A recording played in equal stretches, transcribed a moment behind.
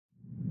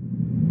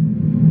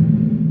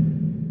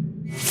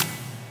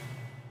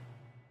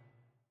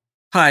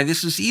Hi,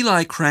 this is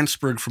Eli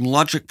Kranzberg from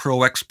Logic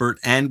Pro Expert,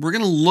 and we're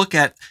going to look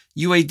at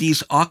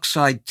UAD's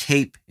Oxide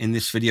tape in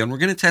this video, and we're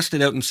going to test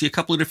it out and see a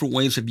couple of different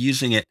ways of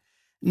using it.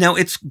 Now,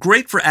 it's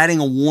great for adding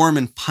a warm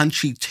and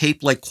punchy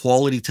tape-like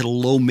quality to the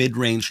low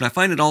mid-range, and I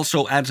find it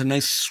also adds a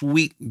nice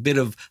sweet bit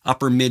of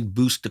upper-mid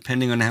boost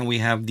depending on how we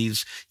have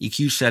these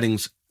EQ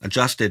settings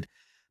adjusted.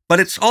 But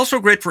it's also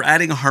great for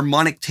adding a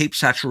harmonic tape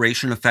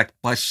saturation effect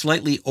by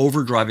slightly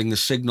overdriving the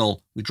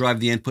signal. We drive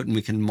the input and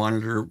we can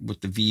monitor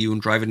with the VU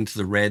and drive it into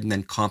the red and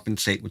then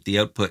compensate with the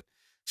output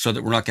so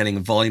that we're not getting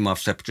a volume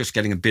offset, but just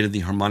getting a bit of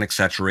the harmonic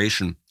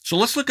saturation. So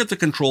let's look at the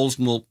controls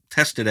and we'll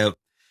test it out.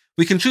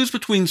 We can choose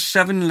between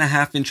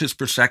 7.5 inches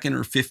per second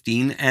or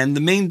 15, and the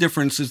main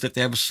difference is that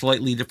they have a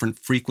slightly different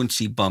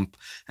frequency bump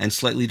and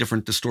slightly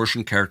different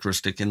distortion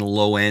characteristic in the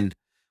low end.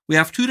 We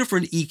have two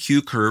different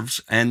EQ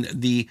curves, and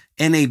the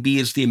NAB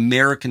is the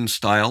American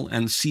style,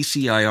 and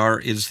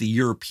CCIR is the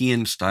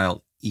European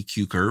style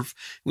EQ curve.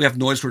 We have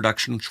noise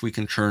reduction, which we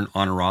can turn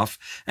on or off.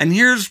 And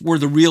here's where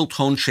the real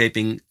tone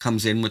shaping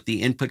comes in with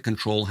the input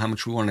control, how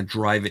much we want to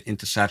drive it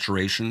into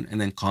saturation, and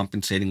then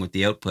compensating with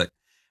the output.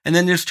 And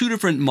then there's two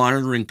different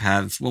monitoring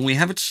paths. When we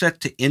have it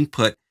set to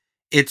input,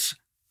 it's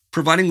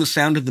providing the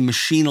sound of the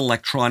machine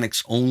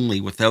electronics only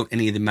without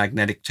any of the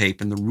magnetic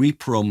tape, and the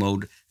repro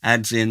mode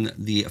adds in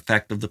the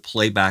effect of the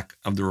playback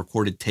of the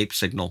recorded tape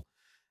signal.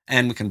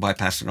 And we can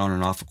bypass it on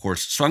and off, of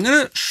course. So I'm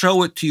going to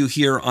show it to you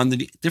here on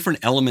the different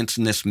elements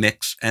in this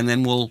mix, and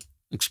then we'll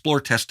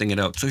explore testing it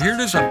out. So here it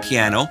is on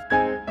piano.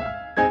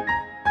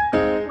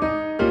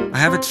 I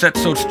have it set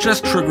so it's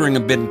just triggering a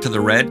bit into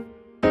the red.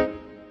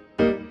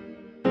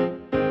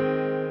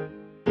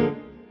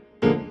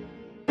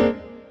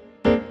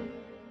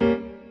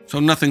 So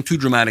nothing too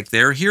dramatic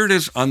there. Here it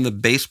is on the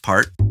bass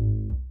part.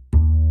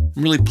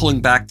 I'm really pulling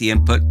back the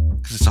input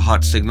because it's a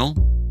hot signal.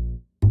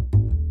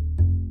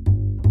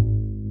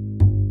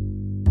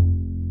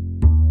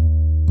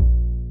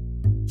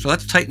 So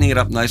that's tightening it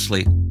up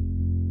nicely.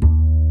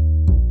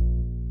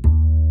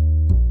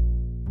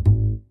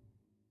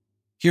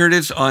 Here it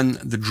is on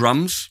the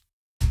drums.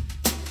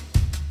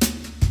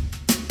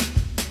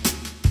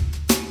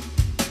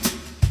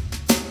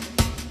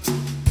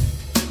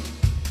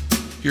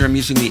 Here I'm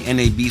using the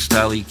NAB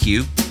style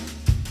EQ.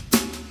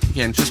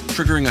 Again, just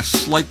triggering a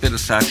slight bit of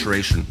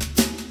saturation.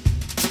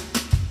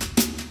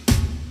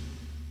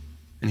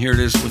 And here it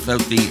is without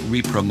the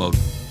repro mode.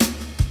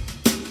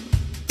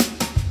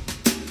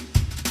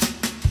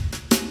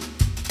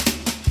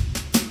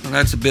 Well,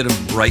 that's a bit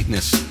of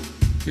brightness.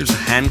 Here's a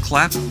hand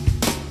clap.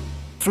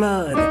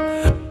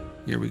 Flood.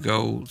 Here we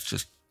go. Let's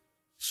just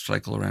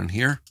cycle around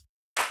here.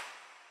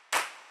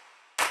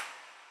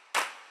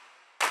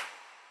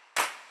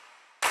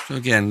 So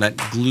again, that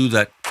glue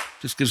that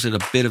just gives it a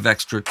bit of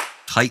extra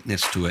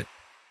tightness to it.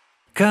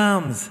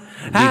 Comes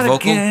Lead out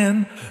vocal.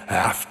 again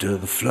after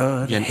the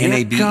flood. Again, Here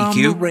NAB come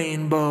EQ. the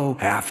rainbow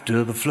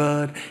after the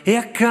flood.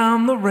 Here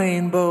come the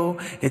rainbow.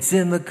 It's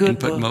in the good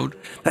Input book. mode.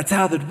 That's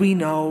how that we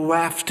know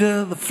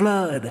after the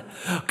flood.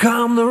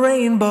 Come the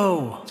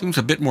rainbow. Seems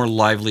a bit more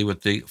lively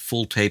with the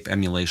full tape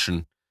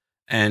emulation.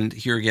 And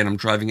here again, I'm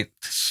driving it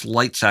to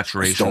slight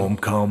saturation. Storm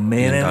come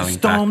in and dialing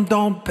storm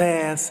don't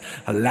pass.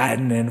 A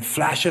lightning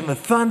flash and a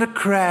thunder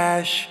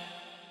crash.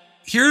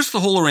 Here's the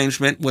whole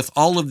arrangement with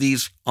all of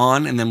these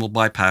on, and then we'll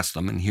bypass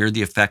them and hear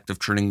the effect of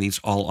turning these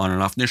all on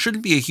and off. And there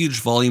shouldn't be a huge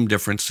volume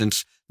difference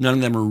since none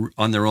of them are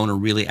on their own are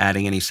really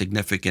adding any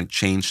significant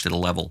change to the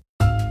level.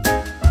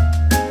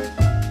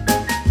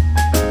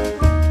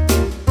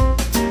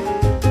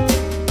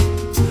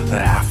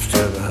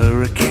 After the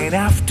hurricane,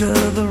 after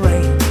the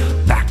rain,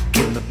 back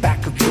in the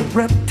back of your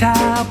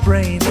reptile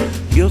brain,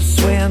 you'll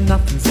swear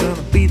nothing's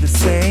gonna be the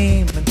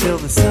same until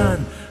the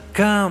sun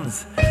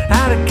comes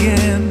out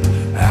again.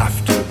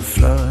 After the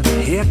flood,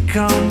 here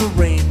come the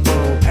rainbow.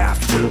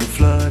 After the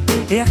flood,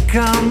 here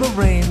come the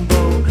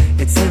rainbow.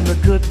 It's in the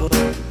good book.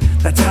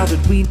 That's how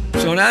that we.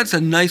 So it adds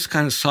a nice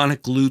kind of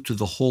sonic glue to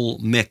the whole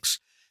mix.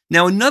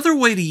 Now, another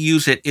way to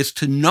use it is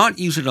to not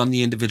use it on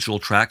the individual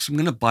tracks. I'm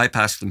going to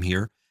bypass them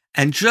here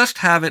and just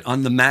have it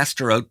on the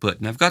master output.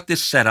 And I've got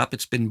this set up.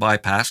 It's been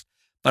bypassed,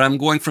 but I'm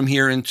going from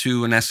here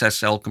into an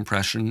SSL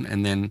compression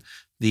and then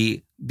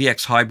the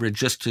BX hybrid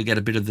just to get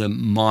a bit of the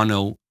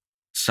mono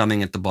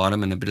summing at the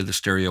bottom and a bit of the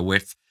stereo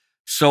width.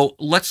 So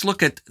let's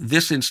look at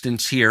this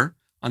instance here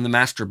on the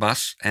master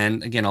bus.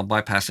 And again, I'll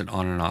bypass it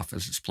on and off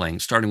as it's playing,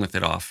 starting with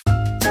it off.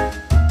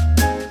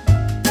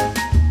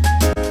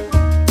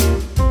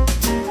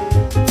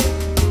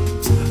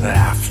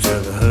 After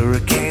the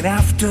hurricane,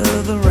 after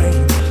the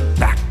rain,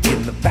 back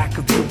in the back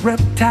of your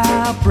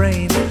reptile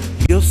brain,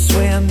 you'll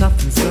swear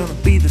nothing's gonna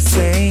be the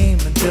same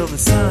until the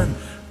sun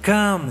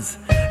comes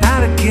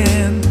out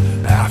again.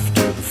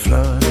 After the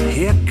flood,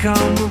 here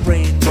come the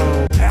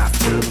rainbow.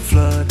 After the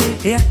flood,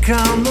 here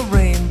come the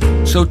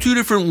rainbow. So two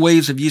different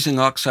ways of using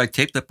Oxide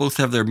tape that both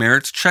have their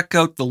merits. Check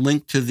out the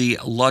link to the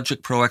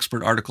Logic Pro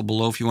Expert article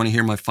below if you want to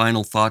hear my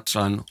final thoughts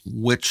on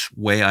which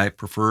way I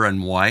prefer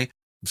and why.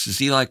 This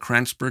is Eli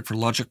Kranzberg for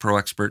Logic Pro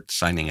Expert,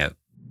 signing out.